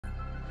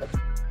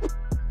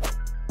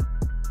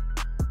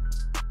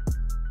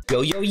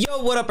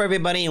Yo, what up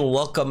everybody, and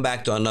welcome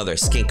back to another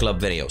Skin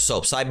Club video.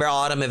 So, Cyber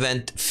Autumn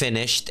event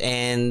finished,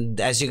 and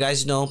as you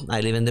guys know,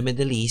 I live in the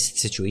Middle East.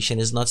 Situation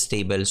is not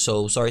stable,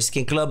 so sorry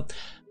Skin Club,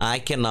 I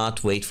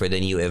cannot wait for the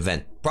new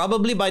event.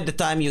 Probably by the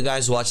time you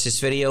guys watch this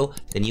video,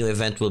 the new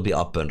event will be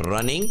up and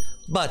running.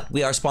 But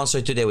we are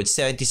sponsored today with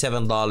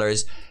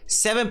 $77,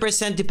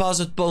 7%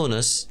 deposit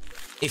bonus.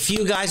 If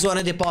you guys want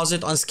to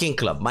deposit on Skin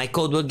Club, my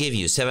code will give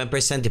you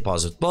 7%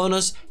 deposit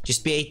bonus.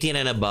 Just be 18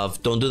 and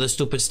above. Don't do the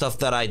stupid stuff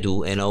that I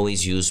do, and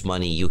always use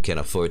money you can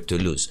afford to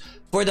lose.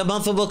 For the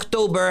month of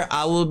October,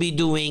 I will be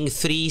doing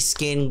 3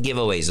 skin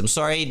giveaways. I'm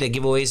sorry, the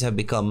giveaways have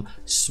become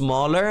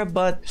smaller,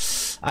 but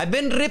I've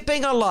been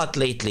ripping a lot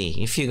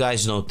lately, if you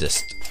guys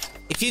noticed.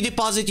 If you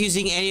deposit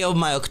using any of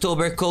my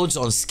October codes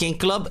on Skin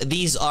Club,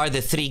 these are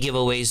the 3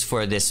 giveaways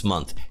for this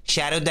month.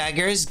 Shadow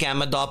Daggers,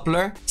 Gamma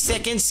Doppler.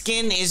 Second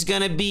skin is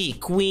gonna be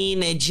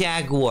Queen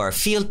Jaguar.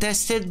 Field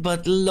tested,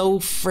 but low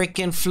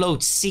freaking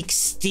float,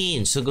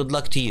 16. So good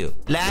luck to you.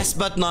 Last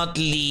but not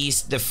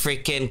least, the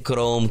freaking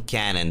Chrome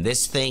Cannon.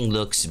 This thing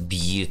looks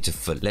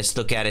beautiful. Let's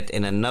look at it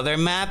in another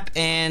map,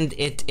 and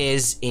it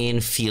is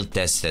in field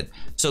tested.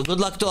 So good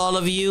luck to all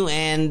of you,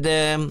 and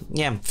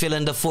yeah, fill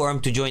in the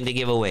form to join the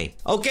giveaway.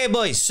 Okay,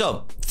 boys,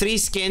 so 3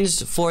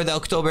 skins for the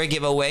October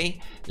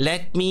giveaway.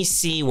 Let me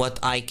see what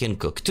I can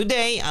cook.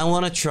 Today, I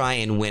want to try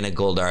and win a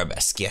Gold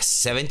Arabesque. Yes,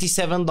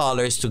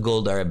 $77 to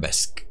Gold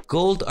Arabesque.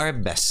 Gold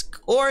Arabesque,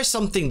 or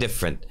something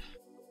different.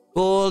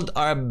 Gold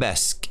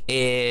Arabesque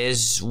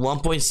is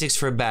 1.6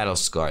 for Battle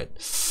Scarred.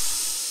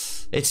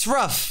 It's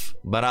rough,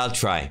 but I'll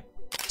try.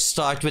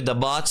 Start with the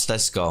bots,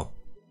 let's go.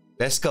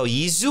 Let's go.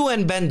 Yizu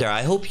and Bender,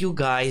 I hope you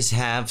guys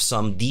have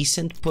some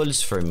decent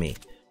pulls for me.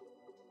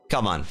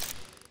 Come on.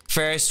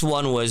 First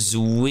one was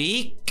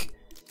weak.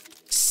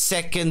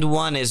 Second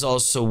one is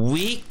also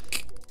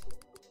weak.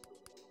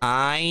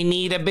 I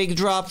need a big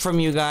drop from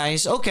you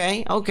guys.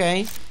 Okay,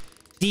 okay.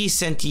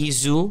 Decent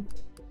Yizu.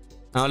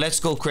 Now let's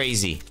go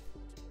crazy.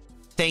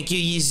 Thank you,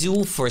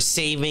 Yizu, for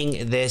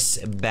saving this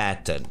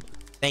battle.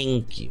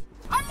 Thank you.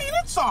 I mean,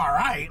 it's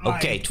alright.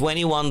 Okay,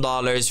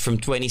 $21 from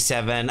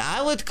 27.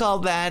 I would call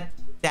that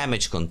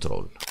damage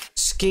control.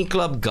 Skin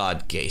Club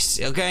God Case.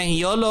 Okay,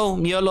 YOLO.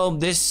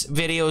 This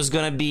video is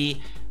gonna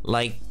be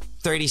like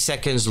 30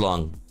 seconds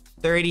long.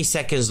 30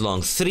 seconds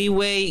long.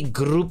 3-way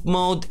group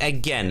mode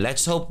again.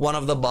 Let's hope one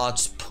of the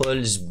bots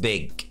pulls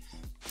big.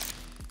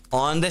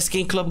 On the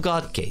Skin Club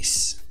God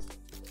Case.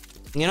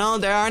 You know,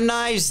 there are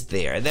knives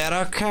there. There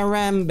are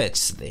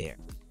karambits there.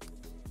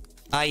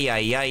 Ay.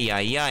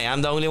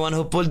 I'm the only one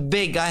who pulled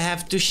big. I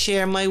have to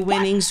share my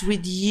winnings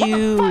with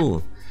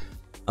you.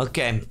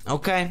 Okay.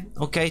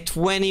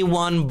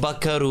 21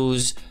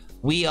 buckaroos.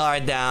 We are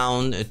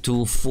down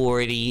to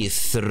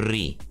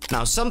 43.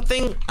 Now,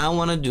 something I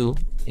want to do,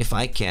 if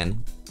I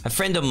can. A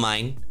friend of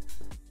mine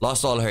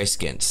lost all her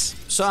skins.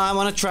 So I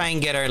want to try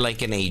and get her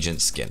like an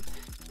agent skin.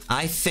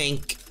 I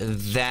think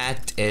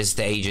that is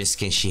the agent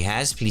skin she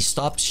has. Please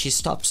stop.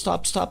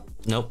 Stop.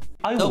 Nope.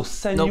 I will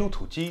send you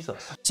to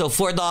Jesus. So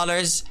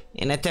 $4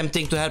 in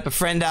attempting to help a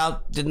friend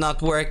out. Did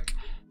not work.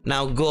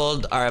 Now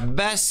Gold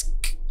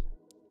Arabesque.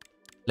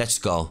 Let's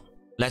go.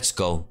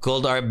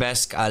 Gold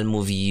Arabesque. I'll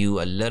move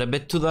you a little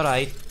bit to the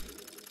right.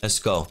 Let's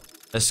go.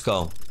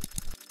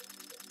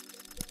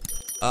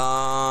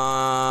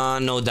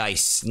 No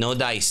dice.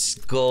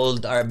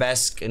 Gold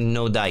Arabesque,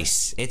 no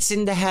dice. It's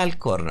in the hell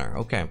corner.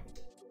 Okay.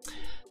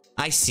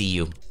 I see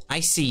you.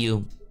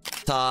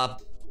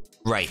 Top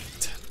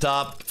right.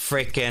 Top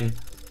freaking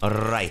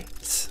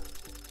right.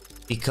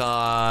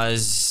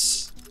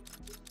 Because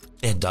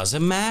it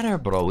doesn't matter,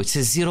 bro. It's a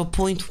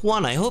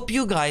 0.1. I hope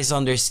you guys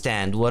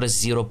understand what a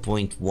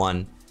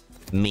 0.1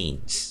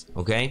 means.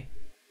 Okay?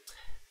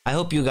 I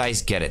hope you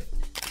guys get it.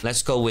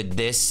 Let's go with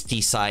this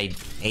T-side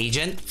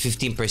agent.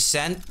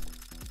 15%.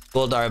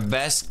 Gold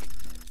Arabesque.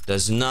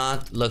 Does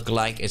not look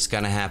like it's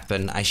gonna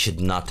happen. I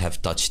should not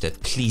have touched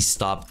it. Please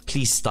stop.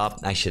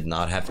 I should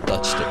not have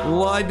touched it.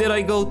 Why did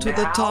I go to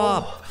the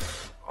top?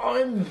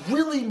 I'm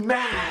really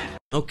mad.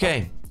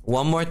 Okay,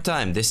 one more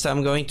time. This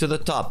time going to the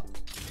top.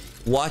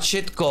 Watch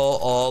it go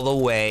all the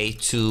way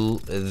to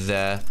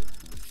the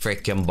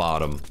freaking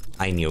bottom.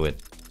 I knew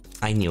it.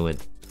 I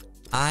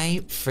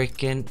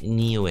freaking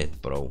knew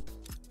it, bro.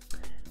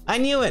 I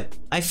knew it.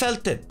 I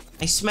felt it.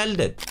 I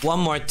smelled it. One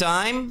more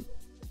time.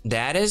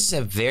 That is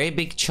a very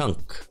big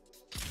chunk.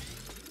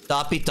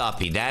 Toppy.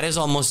 That is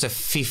almost a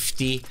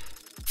 50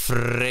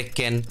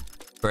 freaking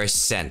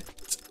percent.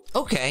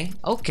 Okay.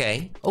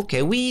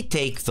 We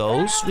take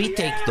those.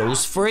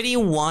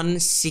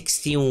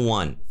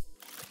 4161.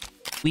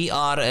 We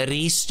are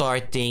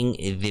restarting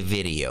the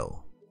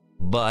video.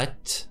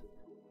 But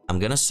I'm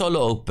gonna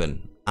solo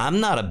open. I'm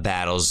not a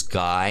battles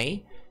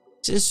guy.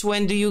 Since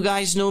when do you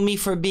guys know me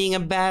for being a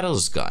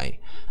battles guy?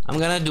 I'm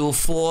gonna do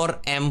 4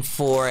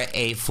 M4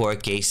 A4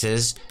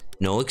 cases.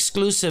 No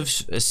exclusive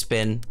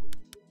spin.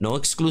 No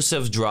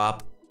exclusive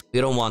drop. We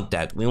don't want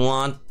that. We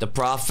want the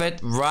profit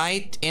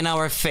right in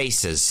our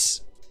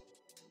faces.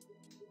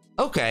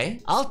 Okay,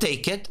 I'll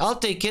take it. I'll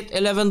take it.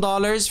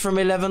 $11 from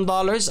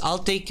 $11. I'll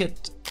take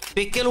it.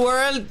 Pickle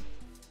World.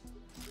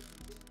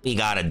 We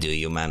gotta do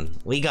you, man.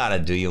 We gotta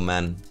do you,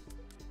 man.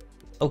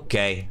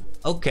 Okay.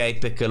 Okay,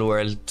 Pickle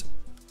World.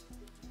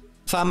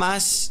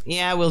 FAMAS.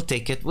 Yeah, we'll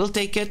take it. We'll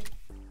take it.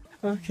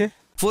 Okay.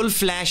 Full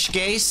flash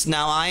case.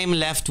 Now I am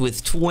left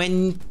with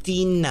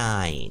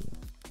 29.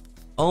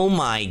 Oh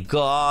my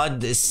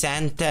god.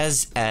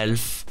 Santa's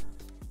elf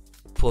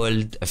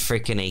pulled a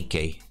freaking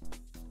AK.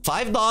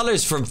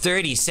 $5 from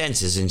 30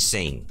 cents is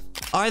insane.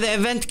 Are the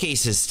event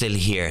cases still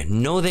here?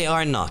 No, they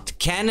are not.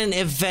 Canon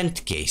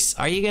event case.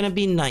 Are you gonna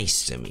be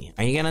nice to me?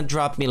 Are you gonna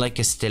drop me like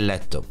a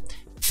stiletto?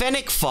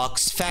 Fennec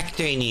Fox,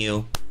 factory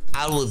new.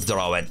 I'll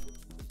withdraw it.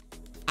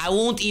 I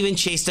won't even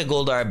chase the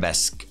gold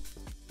arabesque.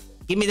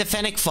 Give me the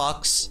Fennec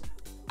Fox.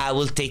 I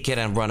will take it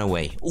and run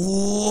away.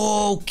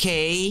 Ooh,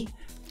 okay.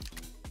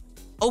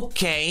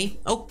 Okay.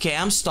 Okay,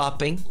 I'm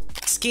stopping.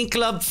 Skin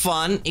Club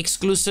fun.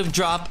 Exclusive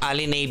drop. I'll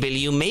enable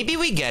you. Maybe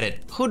we get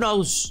it. Who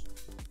knows?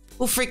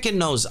 Who freaking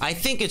knows? I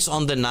think it's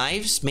on the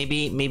knives.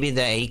 Maybe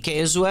the AK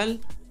as well.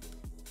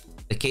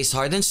 The case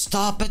hardened.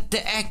 Stop at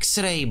the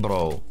X-ray,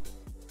 bro.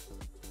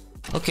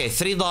 Okay,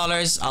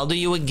 $3. I'll do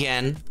you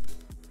again.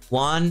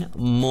 One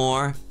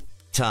more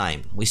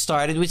time. We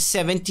started with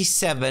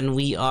 77.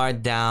 We are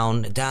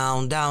down.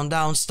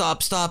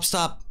 Stop.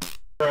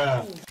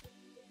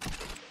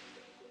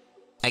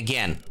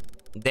 Again.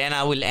 Then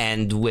I will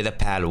end with a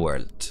Pal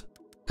World.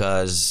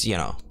 Because, you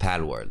know,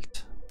 Pal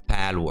World.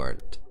 Pal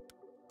World.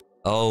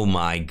 Oh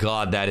my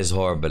god, that is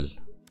horrible.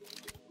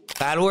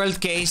 Pal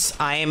World case,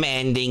 I am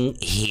ending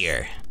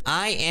here.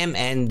 I am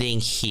ending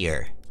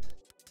here.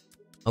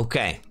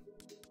 Okay.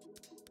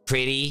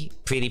 Pretty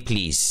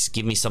please.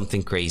 Give me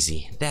something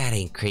crazy. That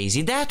ain't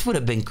crazy. That would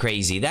have been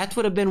crazy. That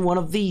would have been one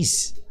of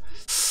these.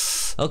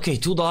 Okay,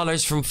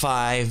 $2 from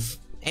 5.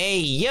 Hey,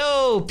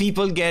 yo!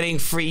 People getting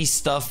free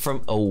stuff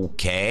from...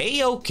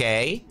 Okay.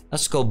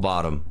 Let's go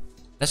bottom.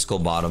 Let's go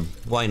bottom.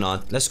 Why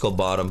not? Let's go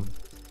bottom.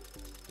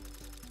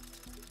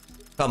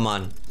 Come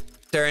on.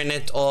 Turn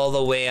it all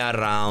the way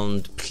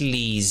around,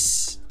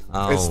 please.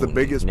 Oh, it's the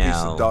biggest piece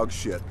of dog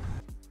shit.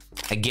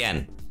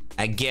 Again.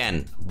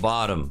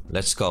 Bottom.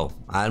 Let's go.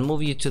 I'll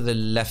move you to the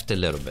left a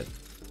little bit.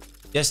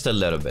 Just a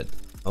little bit.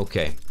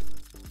 Okay.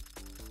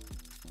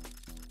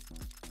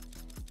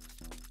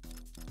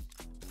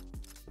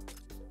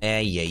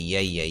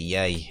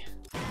 Ay.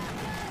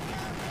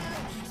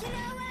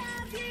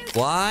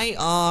 Why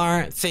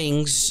are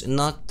things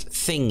not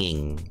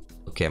thinging?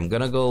 Okay, I'm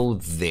gonna go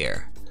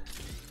there.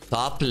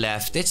 Top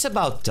left. It's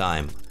about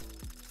time.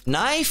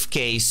 Knife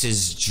case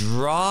is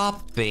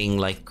dropping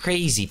like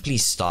crazy.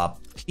 Please stop.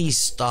 Please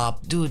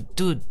stop. Dude.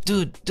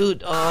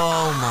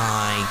 Oh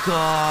my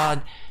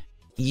god.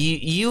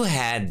 You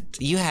had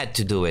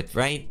to do it,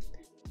 right?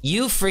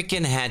 You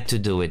freaking had to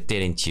do it,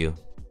 didn't you?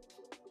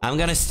 I'm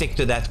gonna stick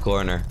to that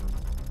corner.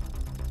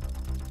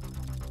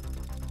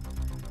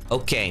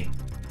 Okay.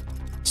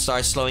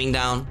 Start slowing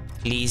down.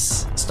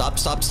 Please. Stop.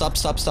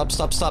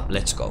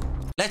 Let's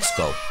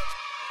go.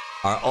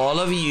 Are all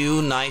of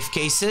you knife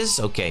cases?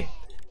 Okay.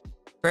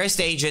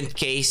 First agent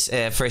case.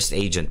 First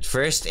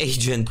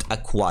agent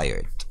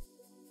acquired.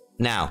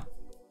 Now,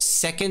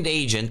 second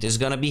agent is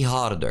gonna be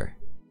harder.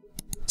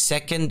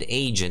 Second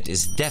agent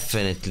is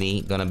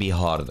definitely gonna be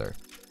harder.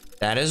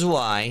 That is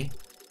why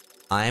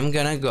I'm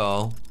gonna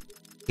go.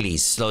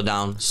 Please, slow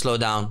down.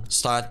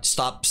 Stop.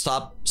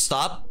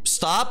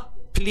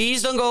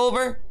 Please don't go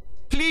over.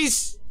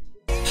 Please.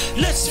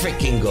 Let's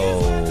freaking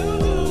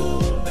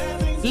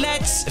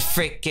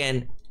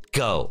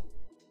go.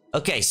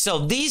 Okay, so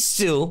these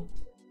two,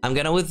 I'm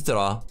gonna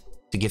withdraw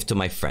to give to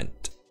my friend.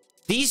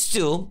 These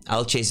two,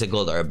 I'll chase a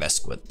gold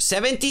arabesque with.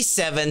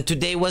 77,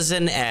 today was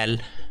an L.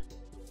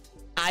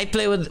 I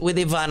play with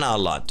Ivana a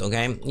lot,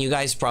 okay? You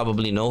guys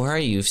probably know her.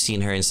 You've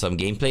seen her in some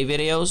gameplay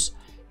videos.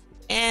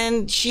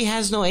 And she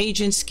has no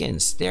agent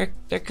skins. They're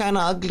kind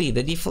of ugly.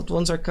 The default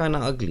ones are kind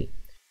of ugly.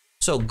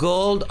 So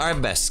gold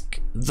arabesque.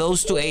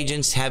 Those two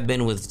agents have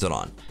been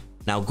withdrawn.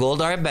 Now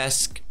gold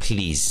arabesque,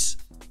 please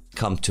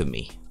come to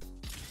me.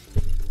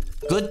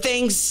 Good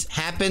things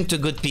happen to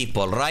good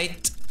people,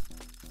 right?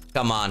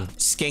 Come on,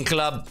 Skin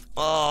Club.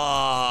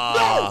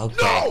 Oh,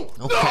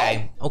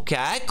 okay.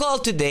 I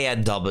called today a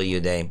W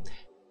day.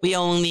 We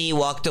only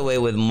walked away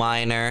with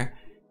minor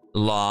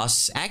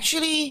loss.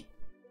 Actually,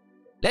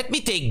 let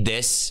me take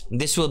this.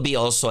 This will be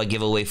also a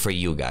giveaway for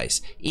you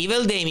guys.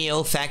 Evil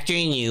Daimyo,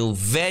 factory new,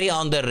 very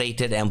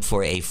underrated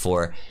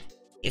M4A4.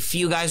 If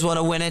you guys want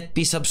to win it,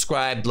 be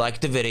subscribed,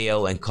 like the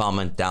video, and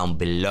comment down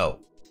below.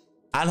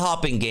 I'll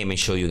hop in game and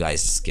show you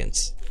guys the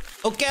skins.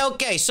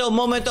 Okay, so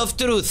moment of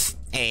truth.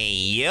 Hey,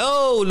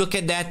 yo, look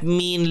at that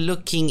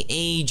mean-looking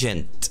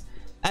agent.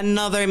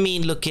 Another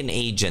mean-looking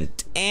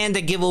agent. And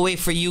a giveaway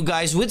for you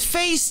guys with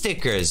face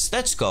stickers.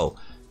 Let's go.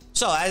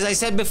 So, as I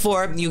said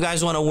before, you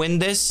guys want to win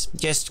this,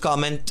 just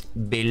comment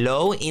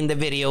below in the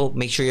video.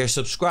 Make sure you're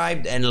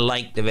subscribed and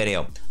like the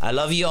video. I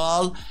love you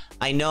all.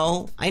 I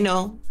know.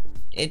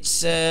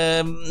 it's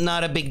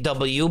not a big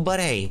W, but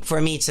hey, for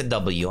me it's a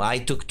W. I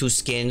took 2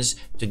 skins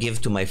to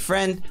give to my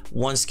friend,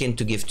 1 skin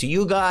to give to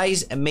you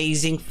guys,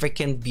 amazing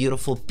freaking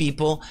beautiful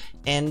people,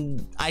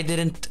 and I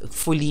didn't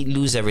fully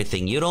lose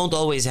everything. You don't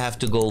always have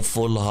to go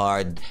full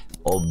hard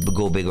or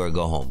go big or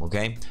go home,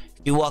 okay?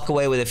 If you walk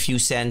away with a few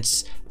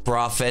cents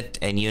profit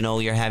and you know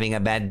you're having a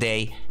bad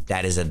day,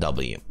 that is a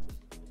W.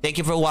 Thank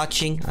you for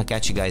watching. I'll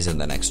catch you guys in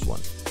the next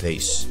one.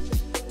 Peace.